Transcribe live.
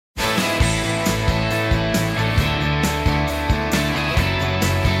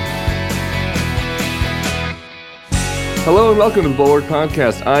Hello and welcome to the Bulwark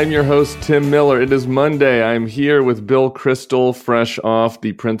Podcast. I'm your host, Tim Miller. It is Monday. I'm here with Bill Kristol, fresh off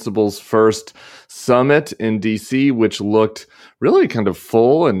the Principal's first summit in D.C., which looked really kind of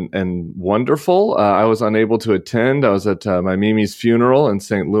full and wonderful. I was unable to attend. I was at my Mimi's funeral in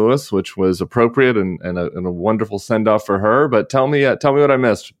St. Louis, which was appropriate and a wonderful send-off for her. But tell me what I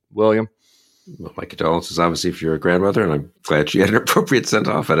missed, William. Well, my condolences, obviously, if you're a grandmother, and I'm glad she had an appropriate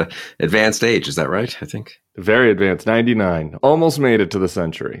send-off at an advanced age. Is that right, I think? Very advanced, 99. Almost made it to the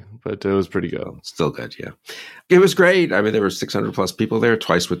century, but it was pretty good. Still good, yeah. It was great. I mean, there were 600 plus people there,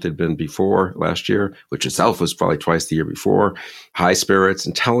 twice what there'd been before last year, which itself was probably twice the year before. High spirits,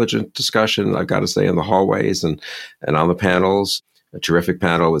 intelligent discussion, I've got to say, in the hallways and on the panels. A terrific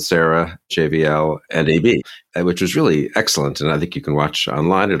panel with Sarah, JVL, and AB, which was really excellent. And I think you can watch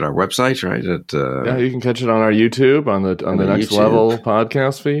online at our website, right? Yeah, you can catch it on our YouTube, on the Next YouTube. Level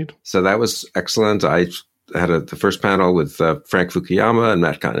podcast feed. So that was excellent. I had the first panel with Frank Fukuyama and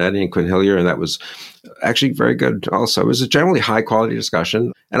Matt Continetti and Quinn Hillier, and that was actually very good also. It was a generally high-quality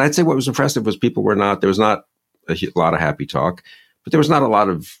discussion. And I'd say what was impressive was there was not a lot of happy talk, but there was not a lot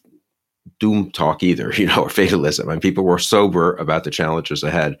of doom talk either, or fatalism. I mean, people were sober about the challenges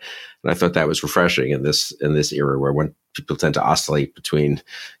ahead. And I thought that was refreshing in this era where when people tend to oscillate between,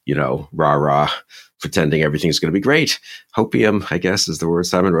 rah-rah, pretending everything's going to be great. Hopium, I guess, is the word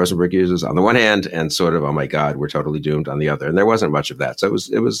Simon Rosenberg uses on the one hand, and sort of, oh my God, we're totally doomed on the other. And there wasn't much of that. So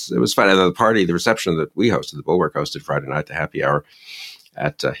it was fun. And the reception that we hosted, the Bulwark hosted Friday night, the happy hour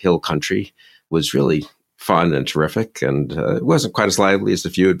at Hill Country, was really fun and terrific. And it wasn't quite as lively as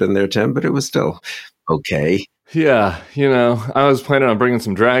if you had been there, Tim, but it was still okay. Yeah, I was planning on bringing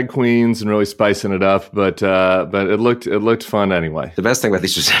some drag queens and really spicing it up, but it looked fun anyway. The best thing about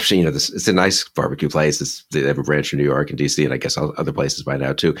this reception, it's a nice barbecue place. They have a branch in New York and DC, and I guess other places by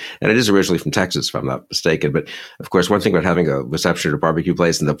now too. And it is originally from Texas, if I'm not mistaken. But of course, one thing about having a reception at a barbecue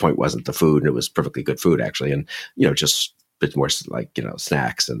place, and the point wasn't the food, and it was perfectly good food actually, and just bit more like,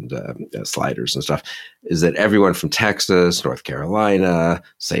 snacks and sliders and stuff, is that everyone from Texas, North Carolina,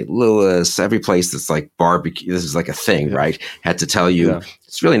 St. Louis, every place that's like barbecue, this is like a thing, yeah. Right? Had to tell you,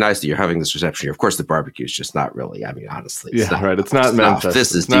 It's really nice that you're having this reception here. Of course, the barbecue is just not really, I mean, honestly. It's not, right. It's not Memphis.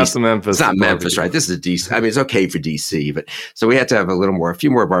 This is not the Memphis. It's not Memphis, right? This is DC. I mean, it's okay for DC, but so we had to have a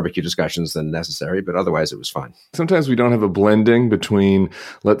few more barbecue discussions than necessary, but otherwise it was fine. Sometimes we don't have a blending between,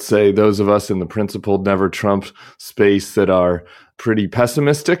 let's say, those of us in the principled never Trump space that are pretty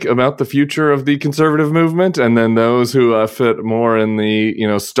pessimistic about the future of the conservative movement, and then those who fit more in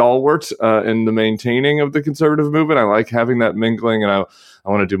the stalwart in the maintaining of the conservative movement. I like having that mingling, and I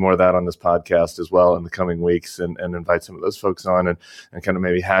want to do more of that on this podcast as well in the coming weeks, and invite some of those folks on and kind of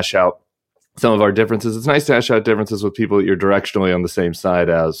maybe hash out some of our differences. It's nice to hash out differences with people that you're directionally on the same side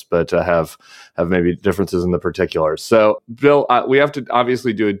as, but to have maybe differences in the particulars. So, Bill, we have to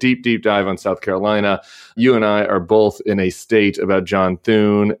obviously do a deep dive on South Carolina. You and I are both in a state about John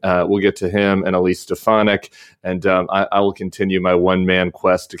Thune. We'll get to him and Elise Stefanik, and I will continue my one-man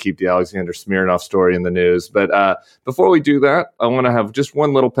quest to keep the Alexander Smirnoff story in the news. But before we do that, I want to have just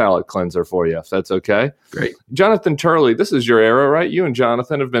one little palate cleanser for you, if that's okay. Great. Jonathan Turley, this is your era, right? You and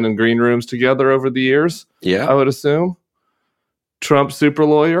Jonathan have been in green rooms together over the years, yeah, I would assume. Trump super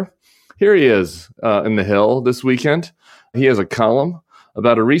lawyer. Here he is in the Hill this weekend. He has a column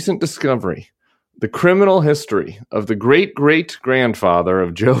about a recent discovery, the criminal history of the great-great-grandfather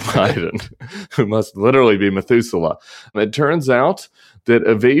of Joe Biden, who must literally be Methuselah. It turns out that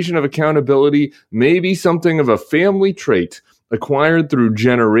evasion of accountability may be something of a family trait acquired through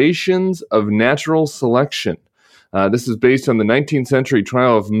generations of natural selection. This is based on the 19th century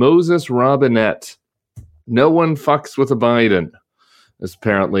trial of Moses Robinette. No one fucks with a Biden is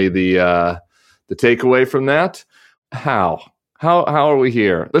apparently the takeaway from that. How are we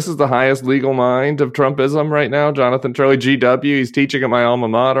here? This is the highest legal mind of Trumpism right now. Jonathan Turley, GW, he's teaching at my alma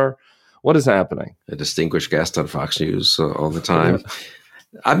mater. What is happening? A distinguished guest on Fox News all the time. Yeah.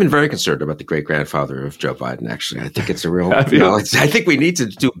 I've been very concerned about the great-grandfather of Joe Biden, actually. I think it's a real, I think we need to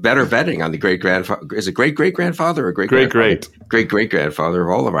do better vetting on the great-grandfather. Is it great-great-grandfather or great-great-grandfather of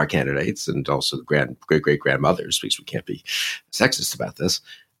all of our candidates, and also the great-great-grandmothers, because we can't be sexist about this.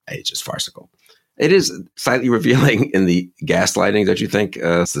 It's just farcical. It is slightly revealing in the gaslighting that you think,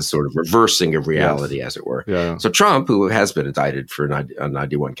 it's the sort of reversing of reality, yes, as it were. Yeah. So Trump, who has been indicted for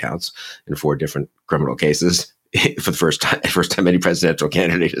 91 counts in 4 different criminal cases, for the first time any presidential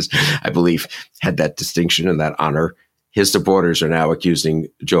candidate has, I believe, had that distinction and that honor. His supporters are now accusing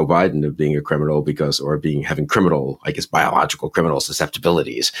Joe Biden of being a criminal having criminal, I guess, biological criminal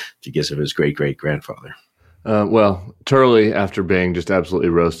susceptibilities because of his great-great-grandfather. Well, Turley, after being just absolutely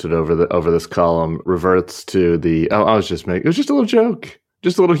roasted over this column, reverts to it was just a little joke.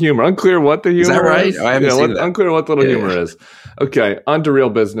 Just a little humor. Unclear what the humor is. Is that right? Oh, I haven't seen that. Unclear what the little humor is. Okay, on to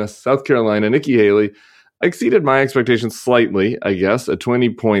real business. South Carolina, Nikki Haley exceeded my expectations slightly, I guess. A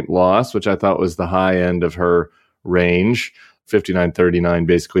 20-point loss, which I thought was the high end of her range. 59-39,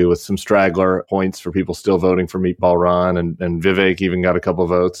 basically, with some straggler points for people still voting for Meatball Ron, and Vivek even got a couple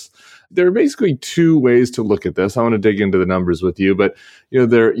votes. There are basically two ways to look at this. I want to dig into the numbers with you, but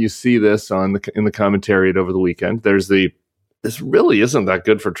you see this in the commentary over the weekend. This really isn't that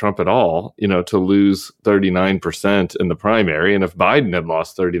good for Trump at all, to lose 39% in the primary. And if Biden had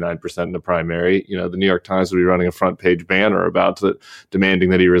lost 39% in the primary, the New York Times would be running a front page banner demanding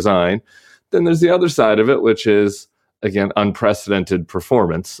that he resign. Then there's the other side of it, which is, again, unprecedented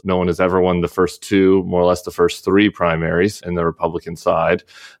performance. No one has ever won the first two, more or less the first three primaries in the Republican side.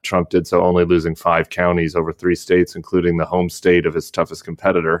 Trump did so only losing 5 counties over 3 states, including the home state of his toughest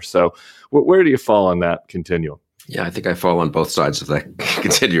competitor. So where do you fall on that continuum? Yeah, I think I fall on both sides of that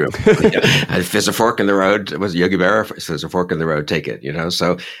continuum. If there's a fork in the road, was Yogi Berra? If there's a fork in the road, take it,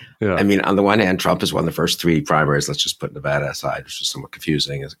 So, yeah. I mean, on the one hand, Trump has won the first 3 primaries. Let's just put Nevada aside, which is somewhat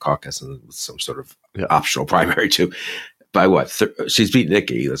confusing as a caucus and with some sort of optional primary too. By what? She's beat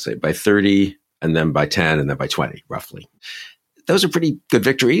Nikki, let's say, by 30, and then by 10, and then by 20, roughly. Those are pretty good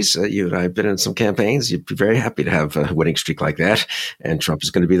victories. You and I have been in some campaigns. You'd be very happy to have a winning streak like that. And Trump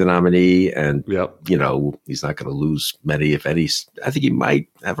is going to be the nominee. And, he's not going to lose many, if any. I think he might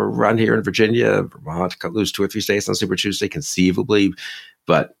have a run here in Virginia, Vermont, lose 2 or 3 states on Super Tuesday, conceivably.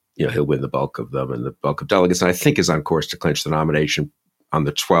 But, he'll win the bulk of them and the bulk of delegates. And I think is on course to clinch the nomination on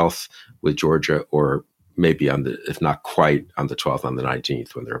the 12th with Georgia, or maybe if not quite on the 12th, on the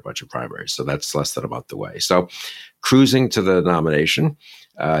 19th, when there are a bunch of primaries. So that's less than a month away. So cruising to the nomination,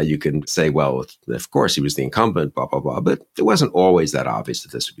 you can say, well, of course he was the incumbent, blah, blah, blah. But it wasn't always that obvious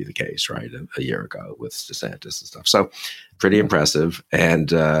that this would be the case, right? A year ago with DeSantis and stuff. So pretty impressive, and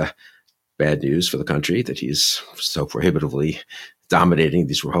bad news for the country that he's so prohibitively dominating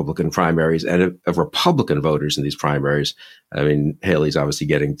these Republican primaries, and of Republican voters in these primaries. I mean, Haley's obviously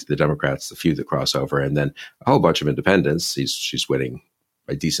getting to the Democrats, the few that cross over, and then a whole bunch of independents. She's winning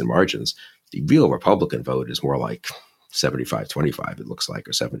by decent margins. The real Republican vote is more like 75-25, it looks like,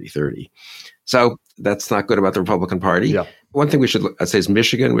 or 70-30. So that's not good about the Republican Party. Yeah. One thing I'd say is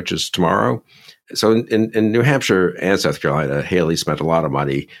Michigan, which is tomorrow. So in New Hampshire and South Carolina, Haley spent a lot of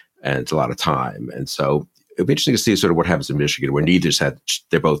money and a lot of time. And so it'd be interesting to see sort of what happens in Michigan, where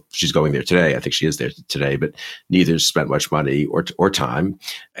she's going there today. I think she is there today, but neither's spent much money or time.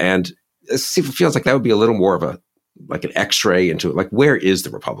 And it feels like that would be a little more of an X-ray into like, where is the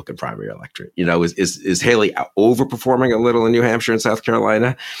Republican primary electorate? Is Haley overperforming a little in New Hampshire and South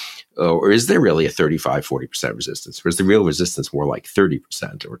Carolina? Or is there really a 35-40% resistance? Or is the real resistance more like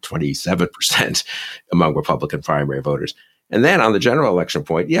 30% or 27% among Republican primary voters? And then on the general election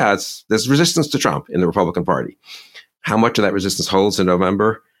point, there's resistance to Trump in the Republican Party. How much of that resistance holds in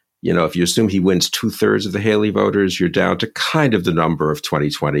November? If you assume he wins 2/3 of the Haley voters, you're down to kind of the number of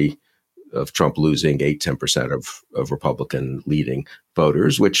 2020 of Trump losing 8-10% of Republican leading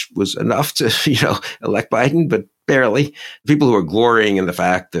voters, which was enough to, elect Biden, but barely. People who are glorying in the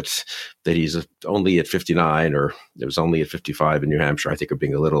fact that he's only at 59, or it was only at 55 in New Hampshire, I think are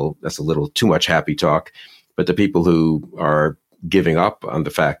that's a little too much happy talk. But the people who are giving up on the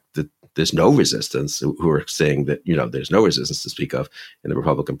fact that there's no resistance, who are saying that, there's no resistance to speak of in the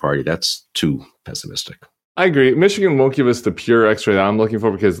Republican Party, that's too pessimistic. I agree. Michigan won't give us the pure X-ray that I'm looking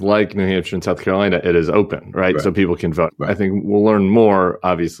for, because like New Hampshire and South Carolina, it is open, right? So people can vote. Right. I think we'll learn more,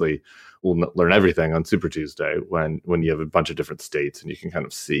 obviously. We'll learn everything on Super Tuesday when you have a bunch of different states and you can kind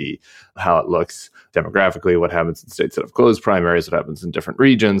of see how it looks demographically, what happens in states that have closed primaries, what happens in different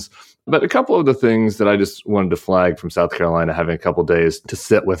regions. But a couple of the things that I just wanted to flag from South Carolina, having a couple days to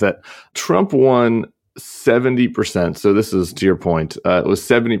sit with it. Trump won 70%. So this is to your point. It was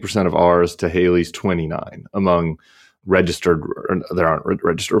 70% of ours to Haley's 29 among there aren't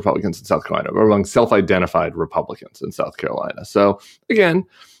registered Republicans in South Carolina, but among self-identified Republicans in South Carolina. So again,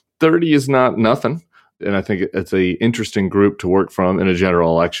 30 is not nothing. And I think it's a interesting group to work from in a general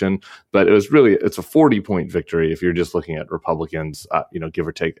election. But it's a 40-point victory if you're just looking at Republicans, give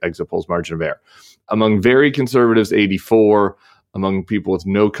or take exit polls margin of error. Among very conservatives, 84. Among people with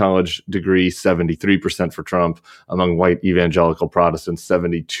no college degree, 73% for Trump. Among white evangelical Protestants,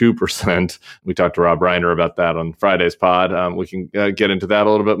 72%. We talked to Rob Reiner about that on Friday's pod. We can get into that a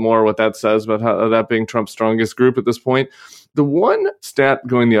little bit more, what that says about how that being Trump's strongest group at this point. The one stat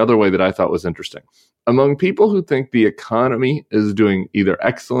going the other way that I thought was interesting, among people who think the economy is doing either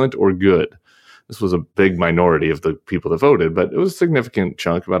excellent or good, This was a big minority of the people that voted, but it was a significant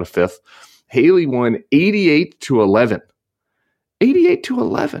chunk, about a fifth. Haley won 88-11.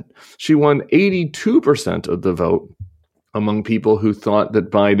 88-11. She won 82% of the vote among people who thought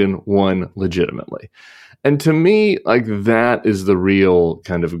that Biden won legitimately. And to me, like, that is the real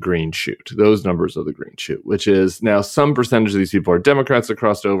kind of green shoot. Those numbers are the green shoot, which is now some percentage of these people are Democrats that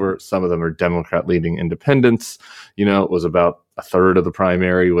crossed over. Some of them are Democrat-leading independents. You know, it was about a third of the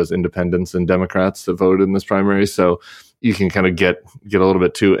primary was independents and Democrats that voted in this primary. So you can kind of get a little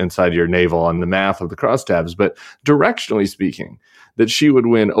bit too inside your navel on the math of the crosstabs. But directionally speaking, that she would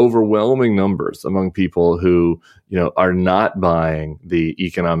win overwhelming numbers among people who, you know, are not buying the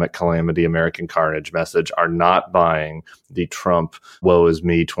economic calamity, American carnage message, are not buying the Trump woe is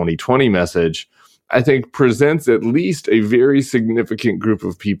me 2020 message, I think presents at least a very significant group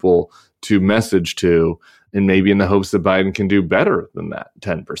of people to message to, and maybe in the hopes that Biden can do better than that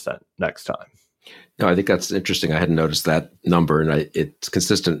 10% next time. No, I think that's interesting. I hadn't noticed that number, and it's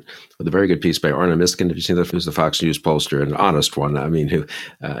consistent with a very good piece by Arna Miskin. Have you seen that? Who's the Fox News pollster, an honest one? I mean, who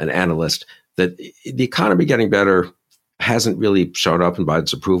an analyst, that the economy getting better hasn't really shown up in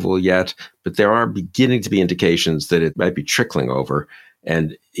Biden's approval yet, but there are beginning to be indications that it might be trickling over.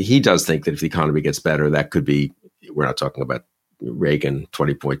 And he does think that if the economy gets better, that could be, we're not talking about Reagan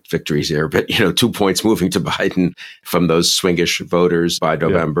 20-point victories here, but 2 points moving to Biden from those swingish voters by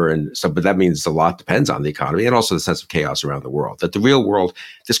November. Yeah. And so, but that means a lot depends on the economy and also the sense of chaos around the world, that the real world,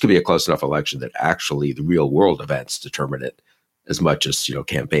 this could be a close enough election that actually the real world events determine it as much as,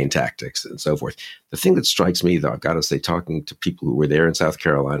 campaign tactics and so forth. The thing that strikes me, though, I've got to say, talking to people who were there in South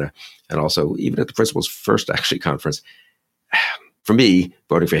Carolina and also even at the principal's first conference, for me,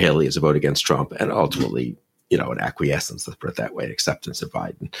 voting for Haley is a vote against Trump and ultimately, an acquiescence, let's put it that way, acceptance of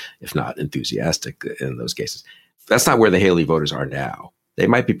Biden, if not enthusiastic in those cases. That's not where the Haley voters are now. They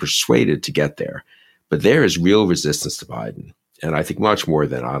might be persuaded to get there, but there is real resistance to Biden. And I think much more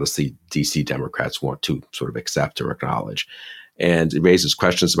than, honestly, DC Democrats want to sort of accept or acknowledge. And it raises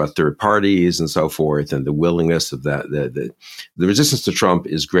questions about third parties and so forth, and the willingness of that. The resistance to Trump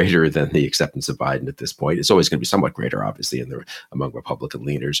is greater than the acceptance of Biden at this point. It's always going to be somewhat greater, obviously, among Republican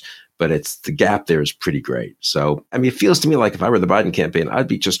leaners, but the gap there is pretty great. So, I mean, it feels to me like if I were the Biden campaign, I'd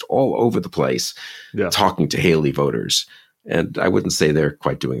be just all over the place talking to Haley voters. And I wouldn't say they're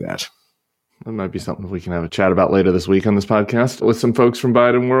quite doing that. That might be something we can have a chat about later this week on this podcast with some folks from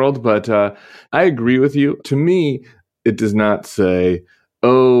Biden world. But I agree with you. To me, it does not say,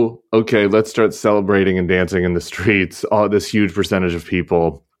 oh, okay, let's start celebrating and dancing in the streets. All this huge percentage of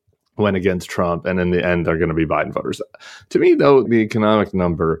people went against Trump, and in the end, they're going to be Biden voters. To me, though, the economic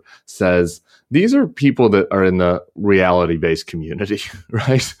number says these are people that are in the reality-based community,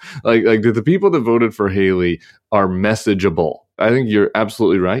 right? Like the people that voted for Haley are messageable. I think you're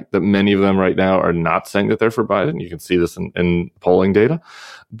absolutely right that many of them right now are not saying that they're for Biden. You can see this in polling data.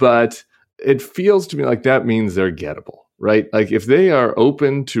 But it feels to me like that means they're gettable, right? Like if they are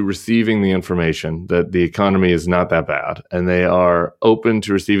open to receiving the information that the economy is not that bad, and they are open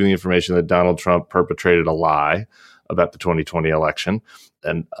to receiving the information that Donald Trump perpetrated a lie about the 2020 election,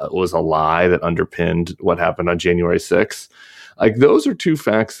 and it was a lie that underpinned what happened on January 6th. Like those are two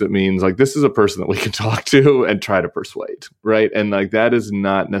facts that means like this is a person that we can talk to and try to persuade, right? And like that is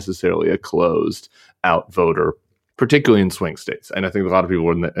not necessarily a closed out voter, particularly in swing states. And I think a lot of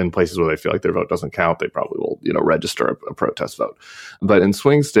people in places where they feel like their vote doesn't count, they probably will, register a protest vote. But in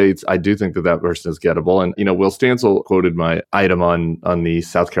swing states, I do think that person is gettable. And, Will Stancil quoted my item on the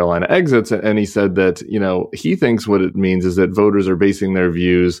South Carolina exits, and he said that, he thinks what it means is that voters are basing their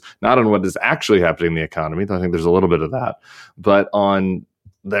views not on what is actually happening in the economy, though I think there's a little bit of that, but on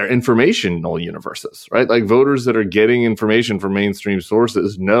their informational universes, right? Like voters that are getting information from mainstream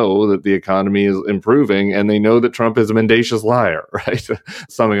sources know that the economy is improving, and they know that Trump is a mendacious liar, right?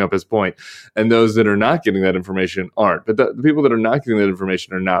 Summing up his point. And those that are not getting that information aren't. But the people that are not getting that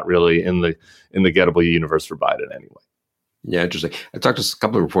information are not really in the gettable universe for Biden anyway. Yeah, interesting. I talked to a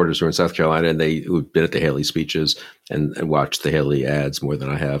couple of reporters who are in South Carolina, and who've been at the Haley speeches and watched the Haley ads more than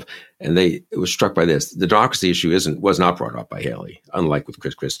I have. And they was struck by this. The democracy issue was not brought up by Haley, unlike with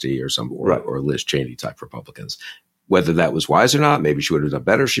Chris Christie or Liz Cheney type Republicans. Whether that was wise or not, maybe she would have done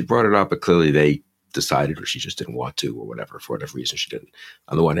better if she'd brought it up, but clearly they decided, or she just didn't want to, or whatever, for whatever reason she didn't,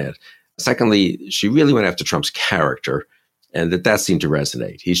 on the one hand. Secondly, she really went after Trump's character, and that seemed to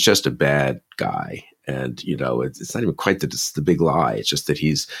resonate. He's just a bad guy. And, it's not even quite the big lie. It's just that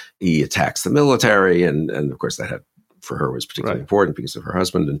he attacks the military. And of course, that for her was particularly important because of her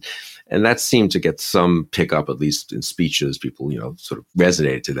husband. And that seemed to get some pickup, at least in speeches. People, sort of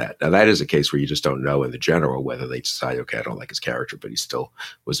resonated to that. Now, that is a case where you just don't know in the general whether they decide, okay, I don't like his character, but he still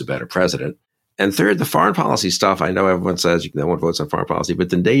was a better president. And third, the foreign policy stuff. I know everyone says no one votes on foreign policy,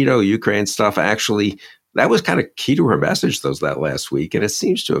 but the NATO, Ukraine stuff, actually, that was kind of key to her message that last week. And it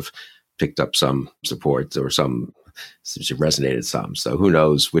seems to have picked up some support or seems to have resonated some. So who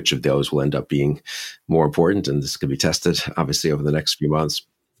knows which of those will end up being more important. And this could be tested, obviously, over the next few months.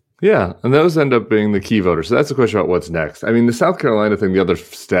 Yeah, and those end up being the key voters. So that's the question about what's next. I mean, the South Carolina thing, the other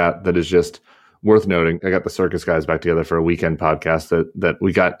stat that is just worth noting, I got the circus guys back together for a weekend podcast that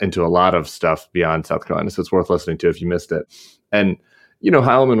we got into a lot of stuff beyond South Carolina, so it's worth listening to if you missed it. And,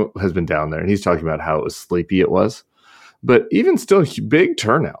 Heilemann has been down there, and he's talking about how it was sleepy it was. But even still, big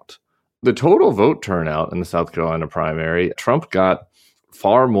turnout. The total vote turnout in the South Carolina primary, Trump got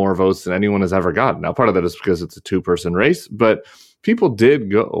far more votes than anyone has ever gotten. Now, part of that is because it's a two-person race, but people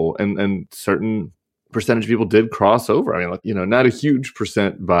did go, and certain percentage of people did cross over. I mean, not a huge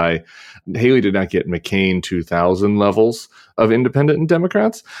percent Haley did not get McCain 2000 levels of independent and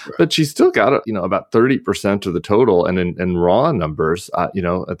Democrats, right, but she still got, about 30% of the total. And in raw numbers, at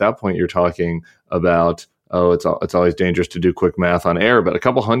that point, you're talking about, it's always dangerous to do quick math on air, but a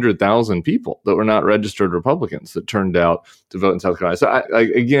couple 100,000 people that were not registered Republicans that turned out to vote in South Carolina. So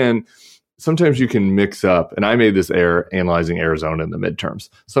again, sometimes you can mix up, and I made this error analyzing Arizona in the midterms.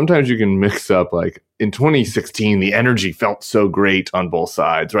 Sometimes you can mix up, like in 2016, the energy felt so great on both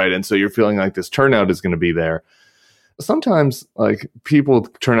sides, right? And so you're feeling like this turnout is going to be there. Sometimes, like, people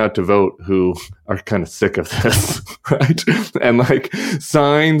turn out to vote who are kind of sick of this, right? And like,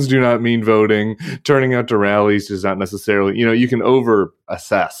 signs do not mean voting. Turning out to rallies does not necessarily, you can over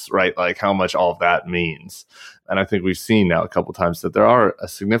assess, right? Like how much all of that means. And I think we've seen now a couple of times that there are a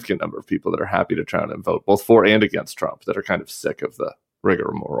significant number of people that are happy to turn out and vote, both for and against Trump, that are kind of sick of the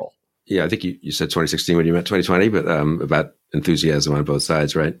rigmarole. Yeah, I think you said 2016 when you meant 2020, but about enthusiasm on both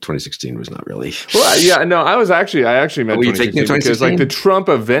sides, right? 2016 was not really. Well, yeah, no, I actually meant 2016 because like the Trump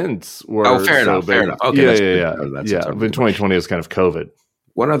events were fair enough. Okay, yeah. But 2020 is kind of COVID.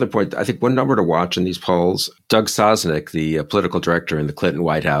 One other point, I think one number to watch in these polls, Doug Sosnick, the political director in the Clinton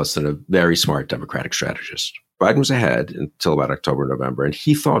White House and a very smart Democratic strategist. Biden was ahead until about October, November, and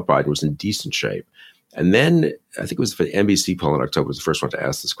he thought Biden was in decent shape. And then I think it was the NBC poll in October was the first one to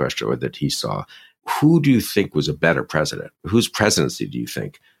ask this question that he saw. Who do you think was a better president? Whose presidency do you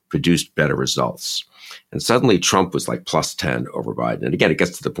think produced better results? And suddenly Trump was like plus 10 over Biden. And again, it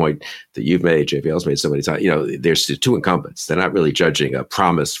gets to the point that you've made, JVL's made so many times. There's two incumbents. They're not really judging a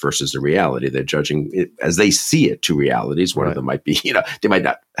promise versus a reality. They're judging it as they see it, two realities. One of them might be, they might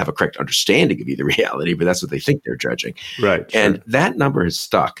not have a correct understanding of either reality, but that's what they think they're judging. Right. And that number has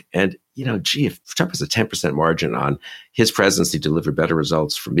stuck. And if Trump has a 10% margin on his presidency delivered better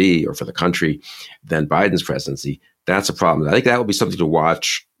results for me or for the country than Biden's presidency, that's a problem. I think that will be something to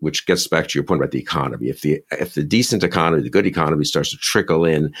watch, which gets back to your point about the economy. If the decent economy, the good economy starts to trickle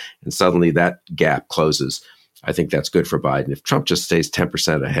in and suddenly that gap closes, I think that's good for Biden. If Trump just stays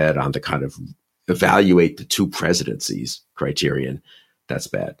 10% ahead on the kind of evaluate the two presidencies criterion, that's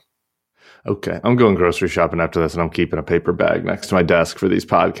bad. Okay, I'm going grocery shopping after this, and I'm keeping a paper bag next to my desk for these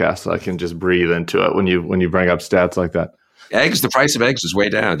podcasts so I can just breathe into it when you bring up stats like that. Eggs, the price of eggs is way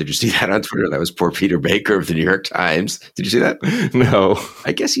down. Did you see that on Twitter? That was poor Peter Baker of the New York Times. Did you see that? No.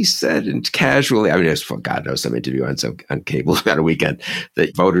 I guess he said, and casually, it's God knows, some interview on cable about a weekend,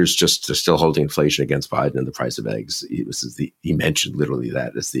 that voters just are still holding inflation against Biden and the price of eggs. He mentioned literally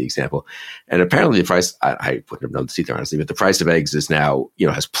that as the example. And apparently the price, I wouldn't have known this either, honestly, but the price of eggs is now,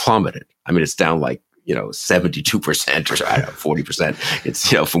 has plummeted. It's down like, 72% or 40%.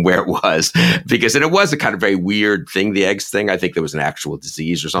 It's, from where it was, because it was a kind of very weird thing, the eggs thing. I think there was an actual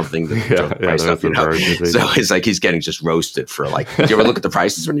disease or something that drove the price up, So it's like he's getting just roasted for do you ever look at the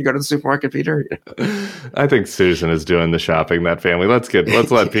prices when you go to the supermarket, Peter? I think Susan is doing the shopping, that family. Let's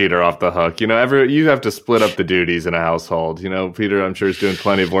let Peter off the hook. You have to split up the duties in a household. Peter, I'm sure, is doing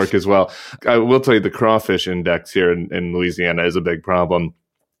plenty of work as well. I will tell you the crawfish index here in Louisiana is a big problem.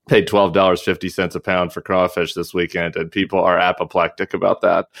 Paid $12.50 a pound for crawfish this weekend, and people are apoplectic about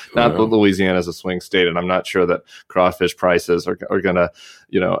that. Not that Louisiana is a swing state, and I'm not sure that crawfish prices are going to,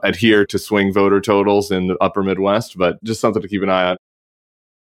 adhere to swing voter totals in the upper Midwest, but just something to keep an eye on.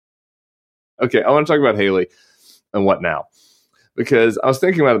 Okay, I want to talk about Haley and what now? Because I was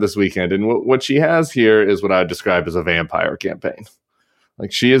thinking about it this weekend, and what she has here is what I would describe as a vampire campaign.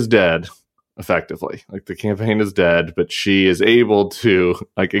 Like, she is dead. Effectively, like, the campaign is dead, but she is able to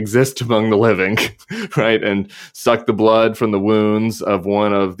exist among the living, right, and suck the blood from the wounds of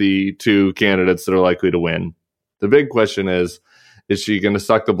one of the two candidates that are likely to win. The big question is Is she going to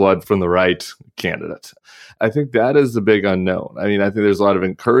suck the blood from the right candidate? I think that is the big unknown. I mean, I think there's a lot of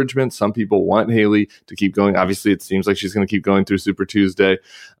encouragement. Some people want Haley to keep going. Obviously, it seems like she's going to keep going through Super Tuesday.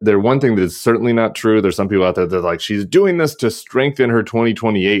 One thing that is certainly not true. There's some people out there that are like, she's doing this to strengthen her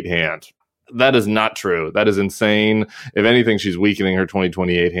 2028 hand. That is not true. That is insane. If anything, she's weakening her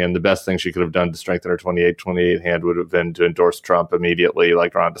 2028 hand. The best thing she could have done to strengthen her 2028 hand would have been to endorse Trump immediately,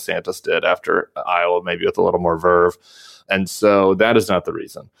 like Ron DeSantis did after Iowa, maybe with a little more verve. And so that is not the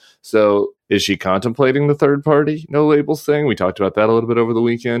reason. So is she contemplating the third party no labels thing? We talked about that a little bit over the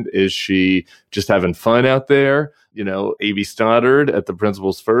weekend. Is she just having fun out there? You know, A.B. Stoddard at the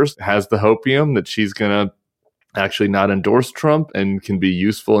Principles First has the hopium that she's going to actually not endorse Trump and can be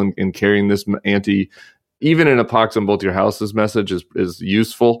useful in carrying this even in a pox on both your houses message is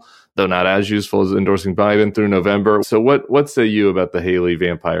useful, though not as useful as endorsing Biden through November. So what say you about the Haley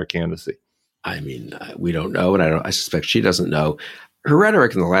vampire candidacy? I mean, we don't know, and I suspect she doesn't know. Her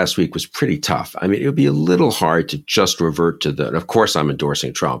rhetoric in the last week was pretty tough. I mean, it would be a little hard to just revert to of course I'm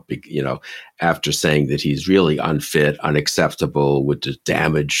endorsing Trump, you know, after saying that he's really unfit, unacceptable, would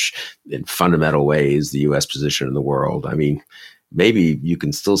damage in fundamental ways the U.S. position in the world. I mean, maybe you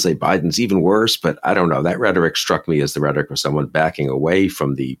can still say Biden's even worse, but I don't know. That rhetoric struck me as the rhetoric of someone backing away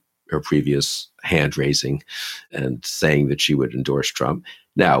from her previous hand raising and saying that she would endorse Trump.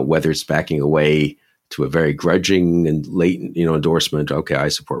 Now, whether it's backing away to a very grudging and latent, endorsement, okay, I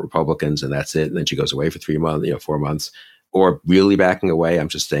support Republicans and that's it. And then she goes away for 3 months, 4 months, or really backing away, I'm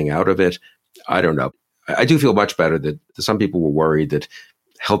just staying out of it. I don't know. I do feel much better that some people were worried that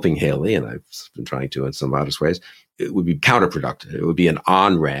helping Haley, and I've been trying to in some modest ways, it would be counterproductive. It would be an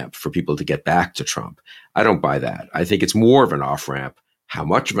on-ramp for people to get back to Trump. I don't buy that. I think it's more of an off-ramp. How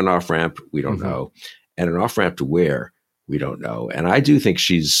much of an off-ramp? We don't know. And an off-ramp to where? We don't know. And I do think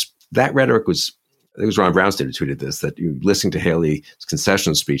that rhetoric was, it was Ron Brownstein who tweeted this, that you listening to Haley's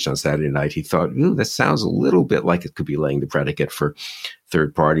concession speech on Saturday night, he thought, that sounds a little bit like it could be laying the predicate for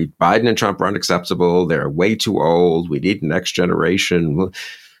third party. Biden and Trump are unacceptable. They're way too old. We need next generation.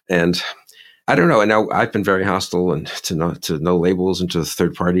 And I don't know. And now I've been very hostile and to no labels and to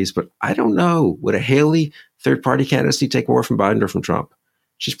third parties, but I don't know. Would a Haley third party candidacy take more from Biden or from Trump?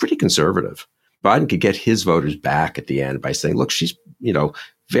 She's pretty conservative. Biden could get his voters back at the end by saying, look, she's,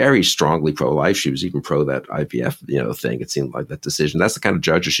 very strongly pro-life. She was even pro that IVF, thing. It seemed like that decision. That's the kind of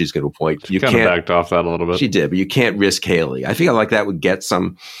judges she's going to appoint. You kind of backed off that a little bit. She did, but you can't risk Haley. I feel like that would get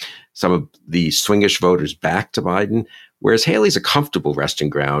some of the swingish voters back to Biden, whereas Haley's a comfortable resting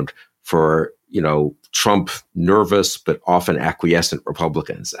ground for, Trump nervous but often acquiescent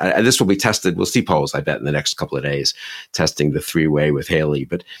Republicans. And this will be tested. We'll see polls, I bet, in the next couple of days, testing the three-way with Haley.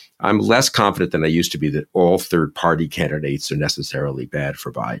 But I'm less confident than I used to be that all third-party candidates are necessarily bad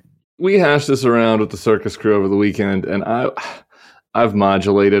for Biden. We hashed this around with the circus crew over the weekend, and I've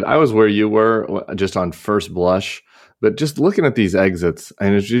modulated. I was where you were, just on first blush. But just looking at these exits,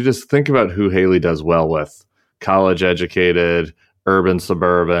 and if you just think about who Haley does well with, college-educated, urban,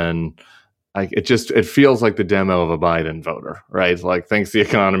 suburban, it feels like the demo of a Biden voter, right? Like, thinks the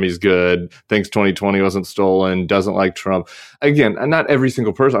economy's good, thinks 2020 wasn't stolen, doesn't like Trump. Again, not every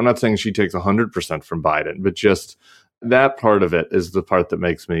single person. I'm not saying she takes 100% from Biden, but just that part of it is the part that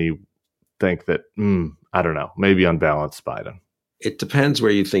makes me think that, I don't know, maybe unbalanced Biden. It depends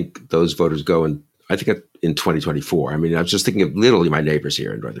where you think those voters go. And I think in 2024, I mean, I was just thinking of literally my neighbors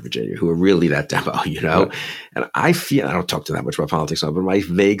here in Northern Virginia who are really that demo, And I don't talk to that much about politics, but my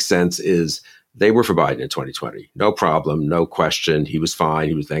vague sense is they were for Biden in 2020. No problem, no question. He was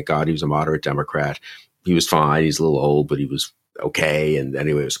fine. Thank God, he was a moderate Democrat. He was fine. He's a little old, but he was okay. And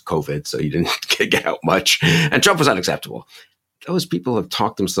anyway, it was COVID, so he didn't get out much. And Trump was unacceptable. Those people have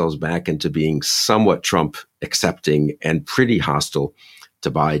talked themselves back into being somewhat Trump accepting and pretty hostile to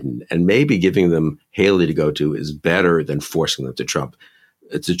Biden, and maybe giving them Haley to go to is better than forcing them to Trump.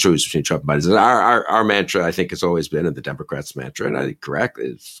 It's a choice between Trump and Biden. Our mantra, I think, has always been, and the Democrats' mantra, and I think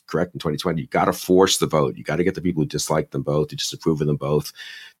it's correct in 2020, you got to force the vote. You got to get the people who dislike them both, who disapprove of them both,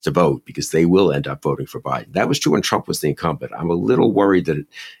 to vote, because they will end up voting for Biden. That was true when Trump was the incumbent. I'm a little worried that it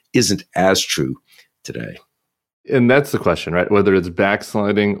isn't as true today. And that's the question, right? Whether it's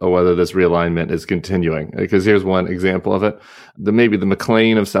backsliding or whether this realignment is continuing. Because here's one example of it. Maybe the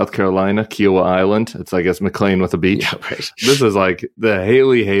McLean of South Carolina, Kiowa Island. It's, I guess, McLean with a beach. Yeah, right. This is like the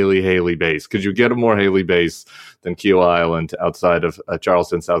Haley base. Could you get a more Haley base than Kiowa Island outside of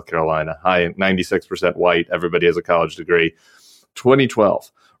Charleston, South Carolina? High, 96% white. Everybody has a college degree.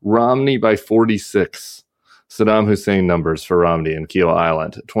 2012, Romney by 46. Saddam Hussein numbers for Romney in Kiowa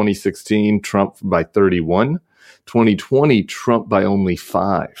Island. 2016, Trump by 31. 2020, Trump by only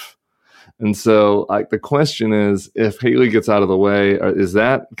 5. And so the question is, if Haley gets out of the way, is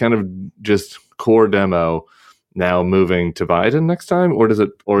that kind of just core demo now moving to Biden next time, or is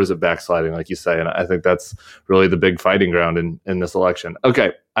it backsliding, like you say? And I think that's really the big fighting ground in this election.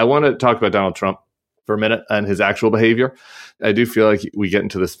 Okay, I want to talk about Donald Trump for a minute and his actual behavior. I do feel like we get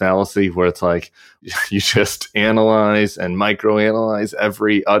into this fallacy where it's like you just analyze and microanalyze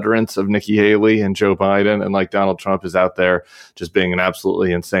every utterance of Nikki Haley and Joe Biden, and like Donald Trump is out there just being an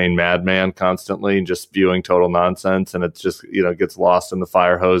absolutely insane madman constantly and just spewing total nonsense, and it's just, gets lost in the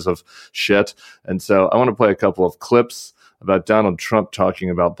fire hose of shit. And so I want to play a couple of clips about Donald Trump talking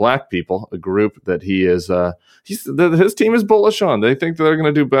about black people, a group that his team is bullish on. They think they're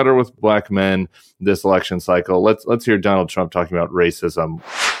going to do better with black men this election cycle. Let's hear Donald Trump talking about racism.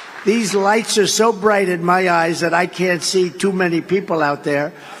 These lights are so bright in my eyes that I can't see too many people out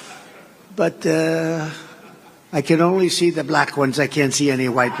there, but I can only see the black ones. I can't see any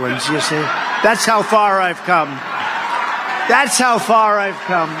white ones, you see. That's how far I've come. That's how far I've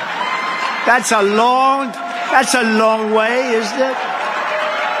come. That's a long way, isn't it?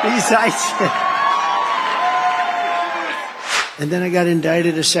 These lights. And then I got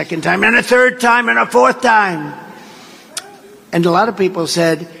indicted a second time, and a third time, and a fourth time. And a lot of people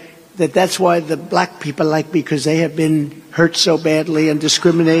said that that's why the black people like me, because they have been hurt so badly and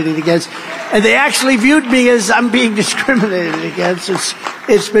discriminated against. And they actually viewed me as I'm being discriminated against.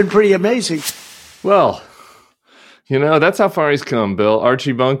 It's been pretty amazing. Well, that's how far he's come, Bill.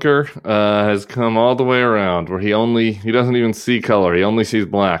 Archie Bunker has come all the way around, where he doesn't even see color. He only sees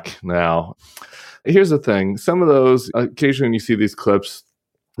black now. Here's the thing. Some of those, occasionally when you see these clips,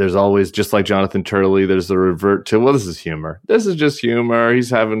 there's always, just like Jonathan Turley, there's a revert to, well, this is humor. This is just humor.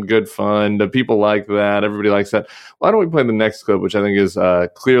 He's having good fun. The people like that. Everybody likes that. Why don't we play the next clip, which I think is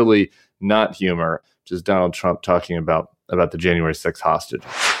clearly not humor, which is Donald Trump talking about the January 6th hostage.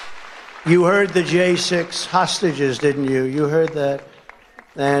 You heard the J6 hostages, didn't you? You heard that.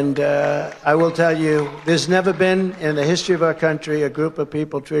 And I will tell you, there's never been in the history of our country a group of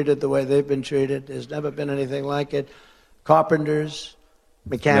people treated the way they've been treated. There's never been anything like it. Carpenters,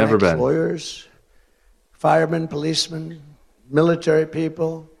 mechanics, lawyers, firemen, policemen, military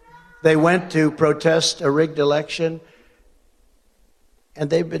people. They went to protest a rigged election, and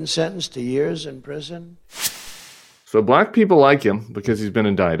they've been sentenced to years in prison. So black people like him because he's been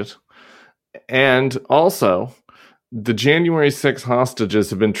indicted. And also, the January 6th hostages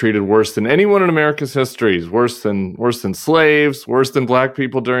have been treated worse than anyone in America's history. Worse than slaves, worse than black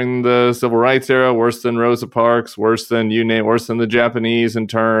people during the civil rights era, worse than Rosa Parks, worse than the Japanese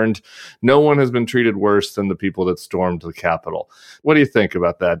interned. No one has been treated worse than the people that stormed the Capitol. What do you think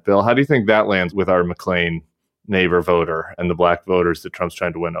about that, Bill? How do you think that lands with our McLean neighbor voter and the black voters that Trump's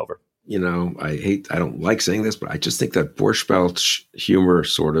trying to win over? I don't like saying this, but I just think that Borscht Belt humor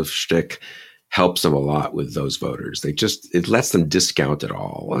sort of shtick helps them a lot with those voters. It lets them discount it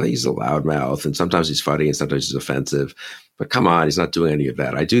all. Well, he's a loudmouth, and sometimes he's funny, and sometimes he's offensive. But come on, he's not doing any of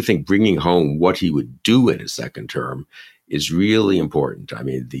that. I do think bringing home what he would do in his second term is really important. I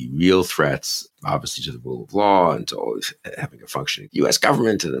mean, the real threats, obviously, to the rule of law and to having a functioning U.S.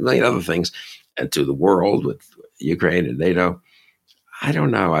 government and a million other things, and to the world with Ukraine and NATO. I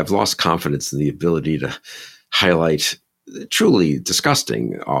don't know. I've lost confidence in the ability to highlight truly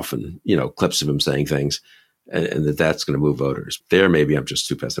disgusting, often, clips of him saying things, and that's going to move voters. There, maybe I'm just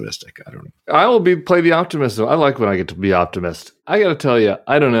too pessimistic. I don't know. I will play the optimist. I like when I get to be optimist. I got to tell you,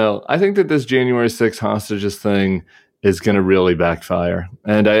 I don't know. I think that this January 6th hostages thing is going to really backfire.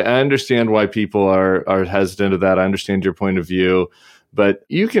 And I understand why people are hesitant of that. I understand your point of view. But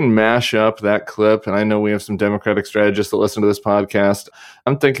you can mash up that clip, and I know we have some Democratic strategists that listen to this podcast.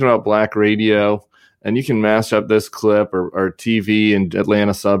 I'm thinking about black radio, and you can mash up this clip or TV in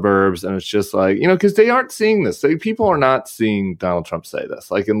Atlanta suburbs, and it's just like, because they aren't seeing this. People are not seeing Donald Trump say this,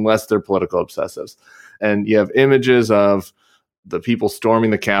 unless they're political obsessives. And you have images of the people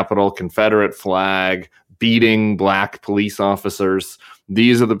storming the Capitol, Confederate flag, beating black police officers.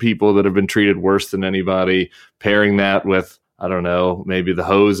 These are the people that have been treated worse than anybody, pairing that with, I don't know, maybe the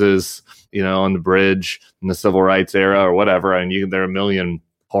hoses, on the bridge in the civil rights era or whatever. And there are a million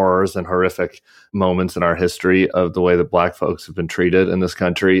horrors and horrific moments in our history of the way that black folks have been treated in this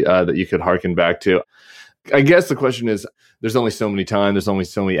country that you could harken back to. I guess the question is, there's only so many times, there's only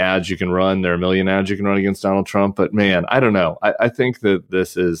so many ads you can run. There are a million ads you can run against Donald Trump. But man, I don't know. I think that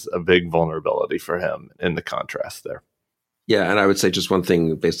this is a big vulnerability for him in the contrast there. Yeah, and I would say just one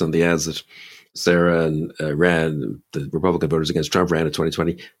thing based on the ads that Sarah and ran, the Republican voters against Trump ran in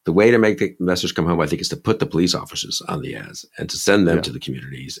 2020. The way to make the message come home, I think, is to put the police officers on the ads and to send them to the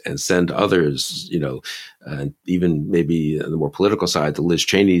communities and send others, and even maybe on the more political side, the Liz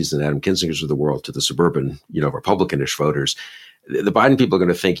Cheneys and Adam Kinzingers of the world, to the suburban, Republicanish voters. The Biden people are going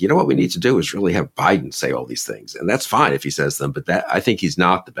to think, what we need to do is really have Biden say all these things. And that's fine if he says them, but I think he's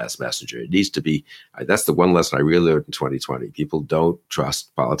not the best messenger. It needs to be, that's the one lesson I really learned in 2020. People don't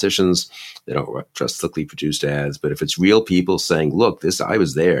trust politicians. They don't trust slickly produced ads. But if it's real people saying, look, I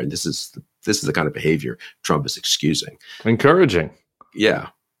was there, and this is the kind of behavior Trump is excusing. Encouraging. Yeah.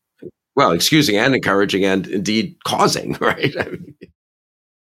 Well, excusing and encouraging and indeed causing, right?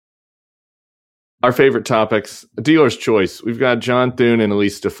 Our favorite topics, dealer's choice. We've got John Thune and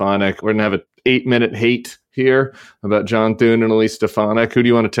Elise Stefanik. We're going to have an 8-minute hate here about John Thune and Elise Stefanik. Who do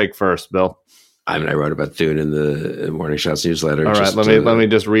you want to take first, Bill? I wrote about Thune in the Morning Shots newsletter. All right, let me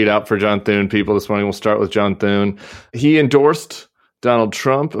just read out for John Thune people this morning. We'll start with John Thune. He endorsed Donald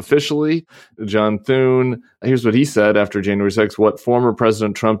Trump officially. John Thune, here's what he said after January 6th. What former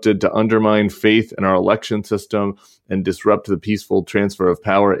President Trump did to undermine faith in our election system and disrupt the peaceful transfer of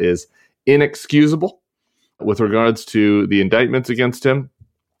power is inexcusable. With regards to the indictments against him,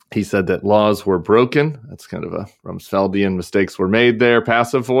 he said that laws were broken. That's kind of a Rumsfeldian, mistakes were made there,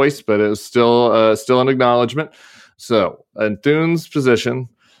 passive voice, but it was still an acknowledgement. So, in Thune's position,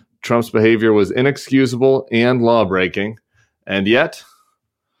 Trump's behavior was inexcusable and law-breaking, and yet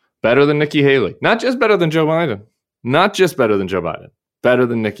better than Nikki Haley. Not just better than Joe Biden. Better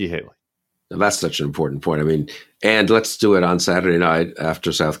than Nikki Haley. That's such an important point. And let's do it on Saturday night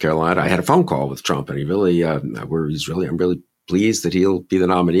after South Carolina. I had a phone call with Trump, and I'm really pleased that he'll be the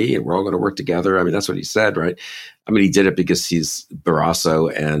nominee, and we're all going to work together. That's what he said, right? He did it because he's Barrasso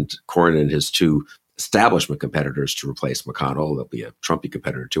and Cornyn, his two establishment competitors to replace McConnell. There'll be a Trumpy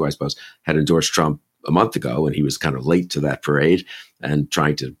competitor too, I suppose, had endorsed Trump a month ago, and he was kind of late to that parade and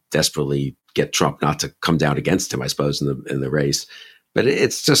trying to desperately get Trump not to come down against him, I suppose, in the race. But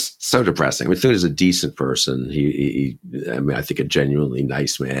it's just so depressing. Thune is a decent person. I think a genuinely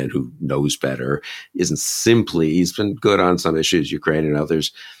nice man who knows better. He's been good on some issues, Ukraine and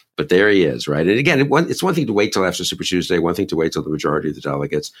others, but there he is, right? And again, it's one thing to wait till after Super Tuesday, one thing to wait till the majority of the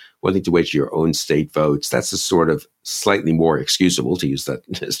delegates, one thing to wait till your own state votes. That's a sort of slightly more excusable, to use that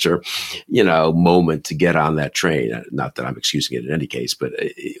term, moment to get on that train. Not that I'm excusing it in any case, but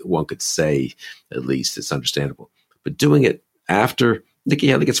one could say at least it's understandable. But doing it after Nikki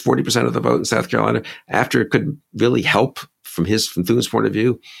Haley gets 40% of the vote in South Carolina, after it could really help from Thune's point of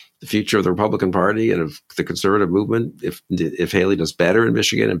view, the future of the Republican Party and of the conservative movement, if Haley does better in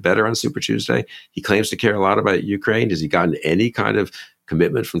Michigan and better on Super Tuesday. He claims to care a lot about Ukraine. Has he gotten any kind of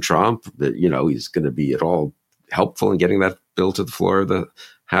commitment from Trump that, he's going to be at all helpful in getting that bill to the floor of the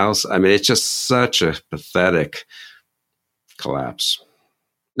House? It's just such a pathetic collapse.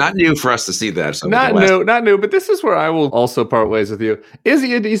 Not new for us to see that. Not new, but this is where I will also part ways with you. Is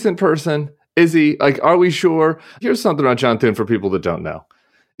he a decent person? Is he, are we sure? Here's something about John Thune for people that don't know.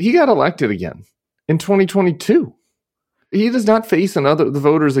 He got elected again in 2022. He does not face the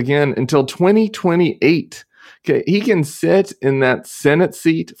voters again until 2028. Okay, he can sit in that Senate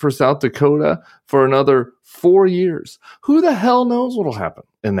seat for South Dakota for another 4 years. Who the hell knows what will happen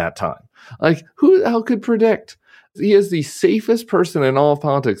in that time? Who the hell could predict? He is the safest person in all of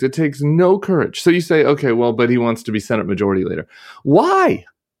politics. It takes no courage. So you say, okay, well, but he wants to be Senate Majority Leader. Why?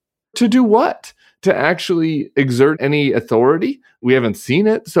 To do what? To actually exert any authority? We haven't seen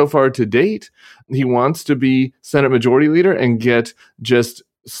it so far to date. He wants to be Senate Majority Leader and get just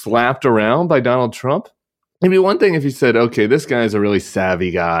slapped around by Donald Trump. It'd be one thing if he said, okay, this guy is a really savvy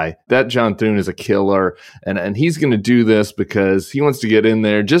guy. That John Thune is a killer, and he's going to do this because he wants to get in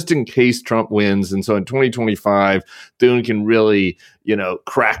there just in case Trump wins. And so in 2025, Thune can really,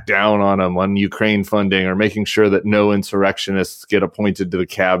 crack down on him on Ukraine funding or making sure that no insurrectionists get appointed to the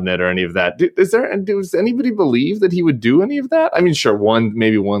cabinet or any of that. Does anybody believe that he would do any of that? Sure,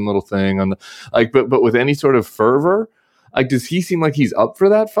 maybe one little thing on the but with any sort of fervor, does he seem like he's up for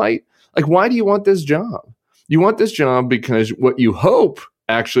that fight? Why do you want this job? You want this job because what you hope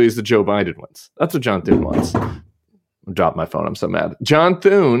actually is that Joe Biden wins. That's what John Thune wants. I dropped my phone. I'm so mad. John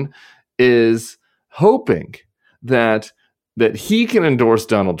Thune is hoping that he can endorse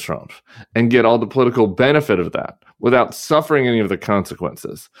Donald Trump and get all the political benefit of that without suffering any of the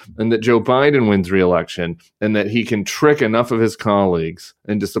consequences, and that Joe Biden wins re-election, and that he can trick enough of his colleagues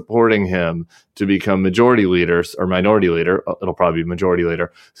into supporting him to become majority leader or minority leader. It'll probably be majority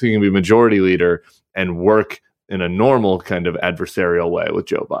leader. So he can be majority leader and work in a normal kind of adversarial way with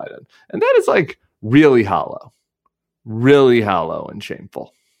Joe Biden. And that is really hollow and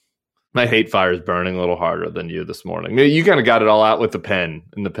shameful. My hate fire is burning a little harder than you this morning. You kind of got it all out with the pen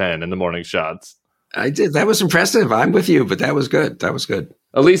in the morning shots. I did. That was impressive. I'm with you, but that was good. That was good.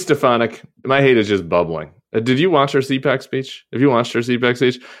 Elise Stefanik, my hate is just bubbling. Did you watch her CPAC speech? Have you watched her CPAC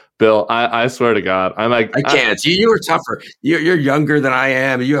speech? Bill, I swear to God, I'm like, I can't. You were tougher. You're younger than I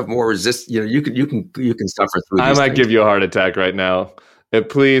am. You have more resist. You can suffer through. I might give you a heart attack right now.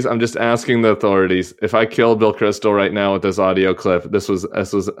 Please, I'm just asking the authorities. If I kill Bill Kristol right now with this audio clip, this was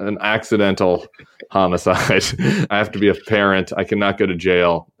an accidental homicide. I have to be a parent. I cannot go to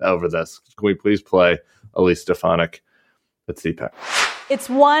jail over this. Can we please play Elise Stefanik at CPAC? It's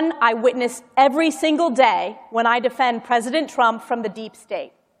one I witness every single day when I defend President Trump from the deep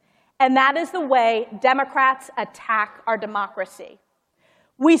state. And that is the way Democrats attack our democracy.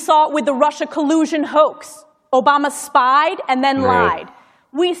 We saw it with the Russia collusion hoax. Obama spied and then lied.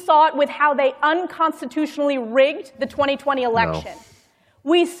 We saw it with how they unconstitutionally rigged the 2020 election.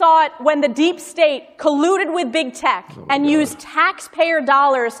 We saw it when the deep state colluded with big tech and used taxpayer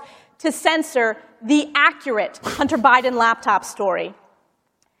dollars to censor the accurate Hunter Biden laptop story.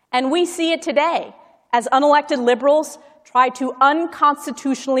 And we see it today as unelected liberals try to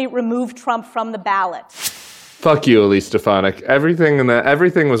unconstitutionally remove Trump from the ballot. Fuck you, Elise Stefanik.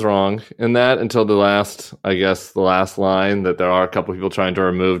 Everything was wrong in that until the last line, that there are a couple of people trying to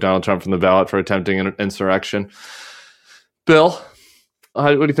remove Donald Trump from the ballot for attempting an insurrection. Bill,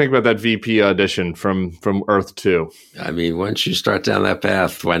 what do you think about that VP audition from Earth 2? I mean, once you start down that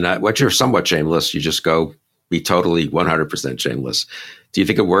path, why not? Once you're somewhat shameless, you just go be totally 100% shameless. Do you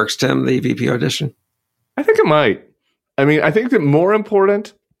think it works, Tim, the VP audition? I think it might. I mean, I think that more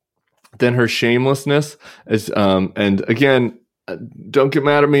important than her shamelessness is, and again, don't get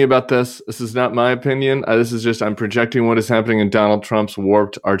mad at me about this. This is not my opinion. This is just, I'm projecting what is happening in Donald Trump's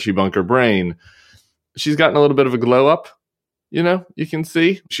warped Archie Bunker brain. She's gotten a little bit of a glow up. You can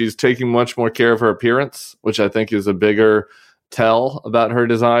see she's taking much more care of her appearance, which I think is a bigger tell about her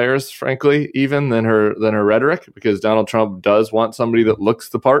desires, frankly, even than her rhetoric, because Donald Trump does want somebody that looks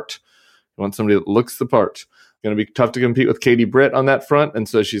the part. He wants somebody that looks the part. Going to be tough to compete with Katie Britt on that front, and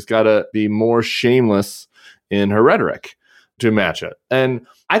so she's got to be more shameless in her rhetoric to match it. And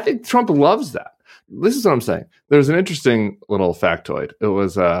I think Trump loves that. This is what I'm saying. There was an interesting little factoid. It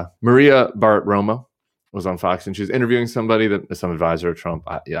was Maria Bartiromo was on Fox, and she was interviewing somebody that some advisor of Trump.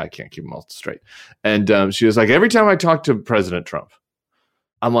 I can't keep them all straight. And she was like, every time I talk to President Trump,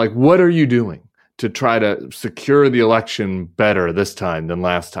 I'm like, what are you doing to try to secure the election better this time than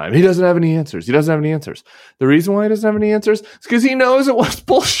last time? He doesn't have any answers. The reason why he doesn't have any answers is because he knows it was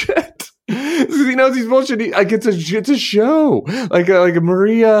bullshit. He knows he's bullshit. It's a show. Like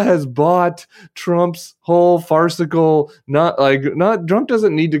Maria has bought Trump's whole farcical, Trump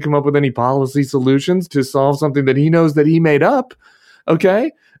doesn't need to come up with any policy solutions to solve something that he knows that he made up.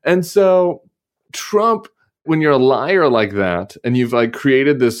 Okay. And so Trump, when you're a liar like that and you've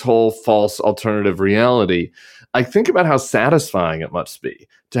created this whole false alternative reality, I think about how satisfying it must be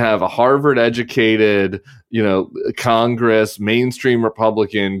to have a Harvard educated, Congress, mainstream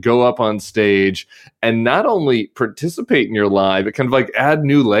Republican go up on stage and not only participate in your lie, but kind of add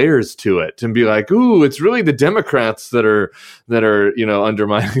new layers to it and be like, ooh, it's really the Democrats that are,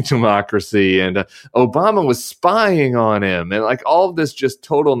 undermining democracy. And Obama was spying on him and all of this just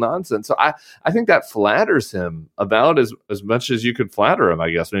total nonsense. So I think that flatters him about as much as you could flatter him, I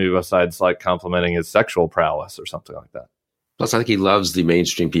guess, maybe besides complimenting his sexual prowess or something like that. Plus, I think he loves the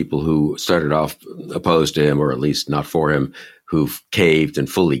mainstream people who started off opposed to him, or at least not for him, who've caved and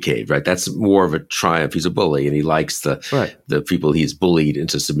fully caved, right? That's more of a triumph. He's a bully, and he likes the people he's bullied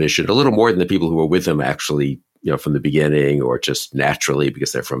into submission a little more than the people who were with him actually, from the beginning, or just naturally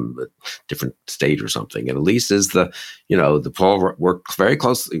because they're from a different state or something. And Elise is the Paul worked very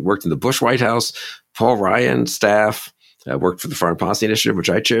closely, worked in the Bush White House, Paul Ryan staff. Worked for the Foreign Policy Initiative, which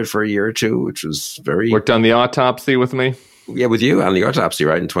I chaired for a year or two, which was Worked on the autopsy with me. Yeah, with you on the autopsy,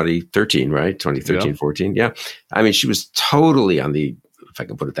 right? In 2013, right? 2013, 14. Yeah. I mean, she was totally on the, if I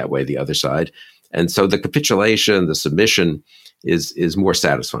can put it that way, the other side. And so the capitulation, the submission is more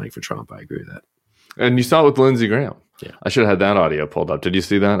satisfying for Trump. I agree with that. And you saw it with Lindsey Graham. Yeah. I should have had that audio pulled up. Did you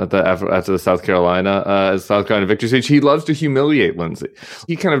see that after the South Carolina victory speech? He loves to humiliate Lindsey.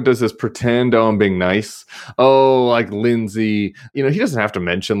 He kind of does this pretend, I'm being nice. Lindsey, he doesn't have to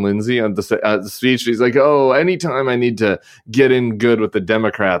mention Lindsey on the speech. He's like, anytime I need to get in good with the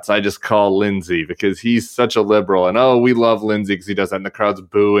Democrats, I just call Lindsey because he's such a liberal. And we love Lindsey because he does that. And the crowd's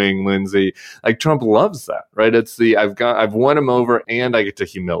booing Lindsey. Trump loves that, right? It's I've won him over and I get to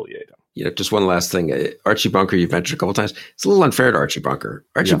humiliate him. Just one last thing. Archie Bunker, you've mentioned a couple of times. It's a little unfair to Archie Bunker.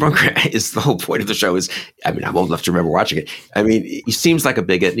 Archie Bunker is the whole point of the show I'm old enough to remember watching it. He seems like a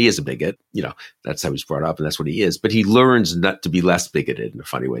bigot, and he is a bigot. That's how he's brought up, and that's what he is. But he learns not to be less bigoted in a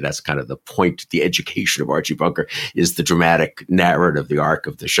funny way. That's kind of the point. The education of Archie Bunker is the dramatic narrative, the arc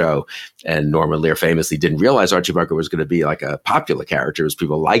of the show. And Norman Lear famously didn't realize Archie Bunker was going to be like a popular character, as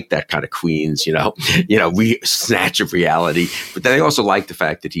people like that kind of Queens, snatch of reality. But then they also like the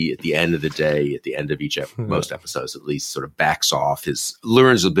fact that he, at the end of the day, at the end of most episodes at least, sort of backs off,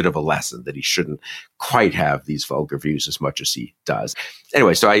 learns a bit of a lesson that he shouldn't quite have these vulgar views as much as he does.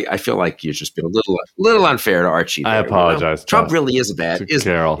 Anyway, so I feel like you're just being a little unfair to Archie there. I apologize. Trump really is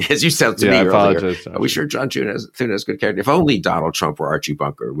Carol. As you said to me earlier. Are we sure John Thune has good character? If only Donald Trump were Archie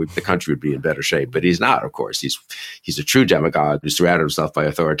Bunker, the country would be in better shape. But he's not, of course. He's a true demagogue who's surrounded himself by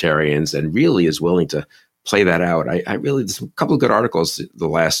authoritarians and really is willing to play that out. There's a couple of good articles the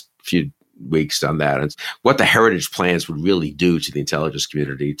last few weeks on that, and what the heritage plans would really do to the intelligence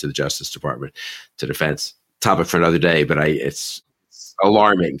community, to the Justice Department, to defense. Topic for another day, but it's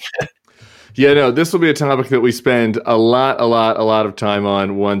alarming. Yeah, no, this will be a topic that we spend a lot of time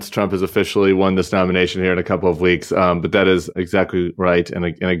on once Trump has officially won this nomination here in a couple of weeks. But that is exactly right and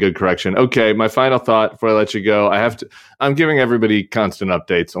a good correction. Okay, my final thought before I let you go, I'm giving everybody constant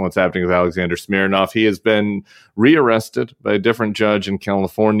updates on what's happening with Alexander Smirnov. He has been rearrested by a different judge in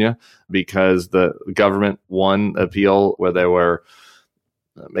California because the government won appeal where they were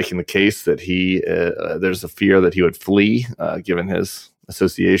making the case that there's a fear that he would flee given his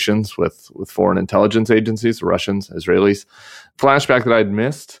associations with foreign intelligence agencies, Russians, Israelis. Flashback that I'd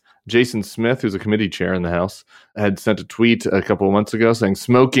missed. Jason Smith, who's a committee chair in the House, had sent a tweet a couple of months ago saying,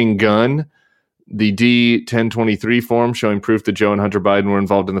 "Smoking gun, the D-1023 form showing proof that Joe and Hunter Biden were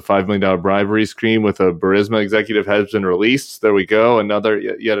involved in the $5 million bribery scheme with a Burisma executive has been released." There we go.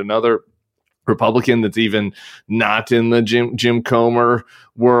 Yet another Republican that's even not in the Jim Comer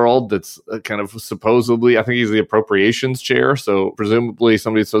world, that's kind of supposedly, I think he's the appropriations chair, so presumably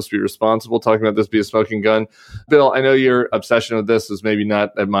somebody's supposed to be responsible, talking about this be a smoking gun. Bill, I know your obsession with this is maybe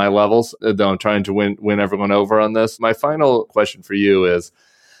not at my levels, though I'm trying to win everyone over on this. My final question for you is,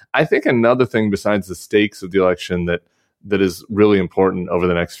 I think another thing besides the stakes of the election that is really important over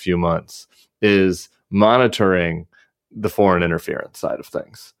the next few months is monitoring the foreign interference side of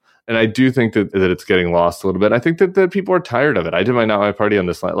things. And I do think that it's getting lost a little bit. I think that people are tired of it. I did my Not My Party on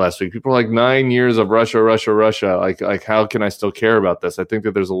this last week. People are like, 9 years of Russia. Like, how can I still care about this? I think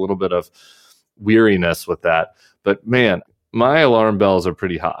that there's a little bit of weariness with that. But man, my alarm bells are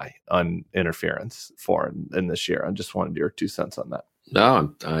pretty high on interference foreign in this year. I just wanted your 2 cents on that.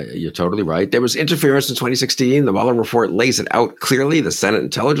 No, you're totally right. There was interference in 2016. The Mueller report lays it out clearly. The Senate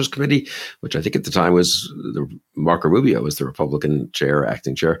Intelligence Committee, which I think at the time was Marco Rubio was the Republican chair,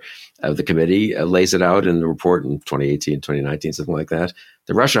 acting chair of the committee, lays it out in the report in 2018, 2019, something like that.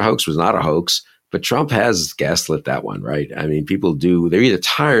 The Russia hoax was not a hoax, but Trump has gaslit that one, right? I mean, people they're either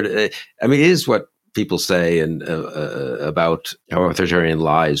tired. It is what people say and about how authoritarian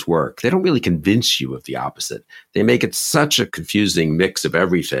lies work. They don't really convince you of the opposite. They make it such a confusing mix of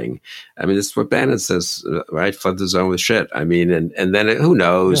everything. I mean, it's what Bannon says, right? Flood the zone with shit. I mean, and then who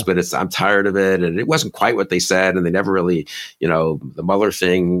knows, but I'm tired of it. And it wasn't quite what they said. And they never really, the Mueller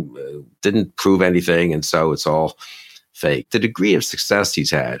thing didn't prove anything. And so it's all fake. The degree of success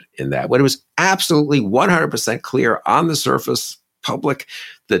he's had in that, when it was absolutely 100% clear on the surface, public,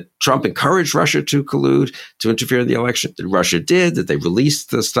 that Trump encouraged Russia to collude, to interfere in the election, that Russia did, that they released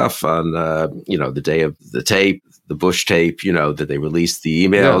the stuff on, the day of the tape, the Bush tape, that they released the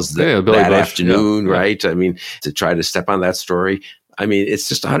emails that afternoon, right? I mean, to try to step on that story. I mean, it's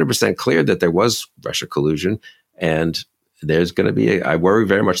just 100% clear that there was Russia collusion, and there's going to be, I worry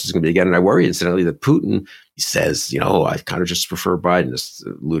very much there's going to be again, and I worry incidentally that Putin, he says, I kind of just prefer Biden. It's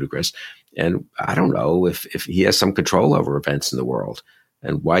ludicrous. And I don't know if he has some control over events in the world.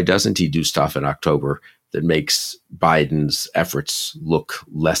 And why doesn't he do stuff in October that makes Biden's efforts look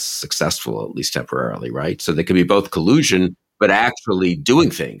less successful, at least temporarily, right? So they could be both collusion, but actually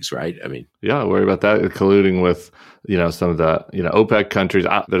doing things, right? I mean, yeah, I worry about that, colluding with, some of the, OPEC countries.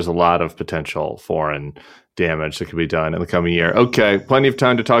 There's a lot of potential foreign damage that could be done in the coming year. Okay, plenty of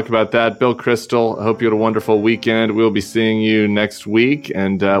time to talk about that. Bill Kristol, I hope you had a wonderful weekend. We'll be seeing you next week,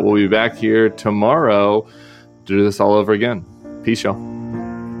 and we'll be back here tomorrow to do this all over again. Peace, y'all.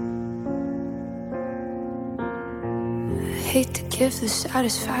 I hate to give the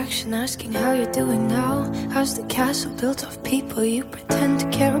satisfaction asking how you're doing now. How's the castle built of people you pretend to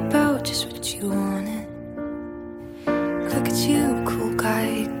care about? Just what you wanted. Look at you, cool guy,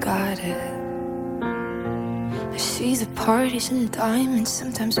 you got it. I see see the parties and diamonds.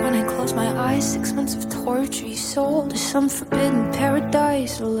 Sometimes when I close my eyes, 6 months of torture you sold to some forbidden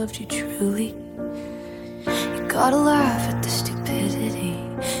paradise. I loved you truly. You gotta laugh at the stupidity,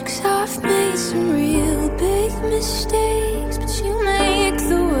 'cause I've made some real big mistakes, but you make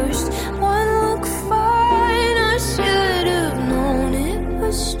the worst one look fine. I should have known it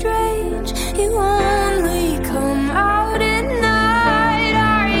was strange. You only come out at night.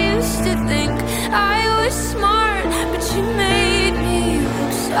 I used to think I was smart, but you made me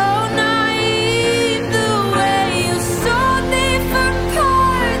look so naive. The way you sold me for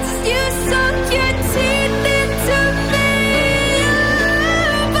parts, you sunk your teeth into me.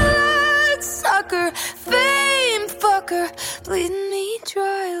 Bloodsucker, fame fucker, bleeding me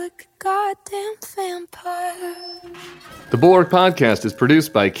dry like a goddamn vampire. The Bulwark Podcast is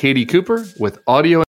produced by Katie Cooper with audio